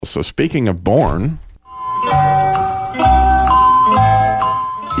So speaking of born,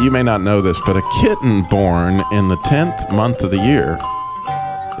 you may not know this, but a kitten born in the 10th month of the year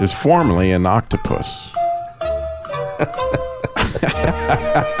is formally an octopus.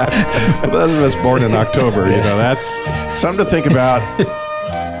 Those of us born in October, that's something to think about,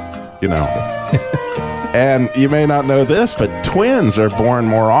 And you may not know this, but twins are born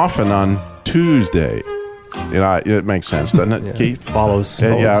more often on Tuesday. It makes sense, doesn't it, Keith? Follows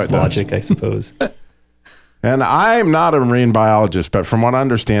logic, I suppose. And I'm not a marine biologist, but from what I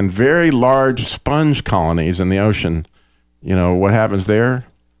understand, very large sponge colonies in the ocean, what happens there?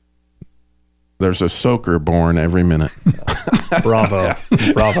 There's a soaker born every minute. Bravo.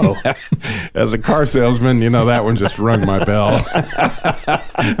 As a car salesman, that one just rung my bell.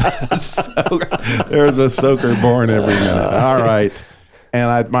 So, there's a soaker born every minute. All right.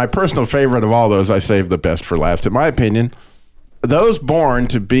 And my personal favorite of all those, I saved the best for last. In my opinion, those born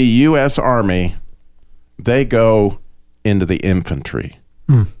to be U.S. Army, they go into the infantry.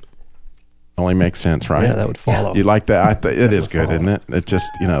 Only makes sense, right? Yeah, that would follow. You like that? It is good, isn't it? It just,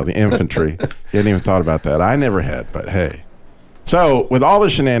 the infantry. You hadn't even thought about that. I never had, but hey. So with all the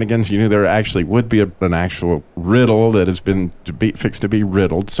shenanigans, you knew there actually would be an actual riddle that has been fixed to be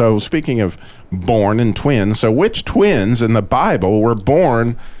riddled. So speaking of born and twins, so which twins in the Bible were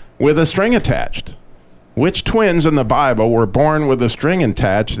born with a string attached? Which twins in the Bible were born with a string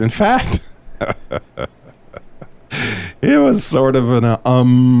attached? In fact... It was sort of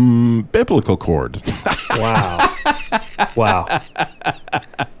an biblical cord. Wow.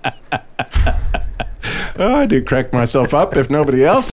 Oh, I do crack myself up if nobody else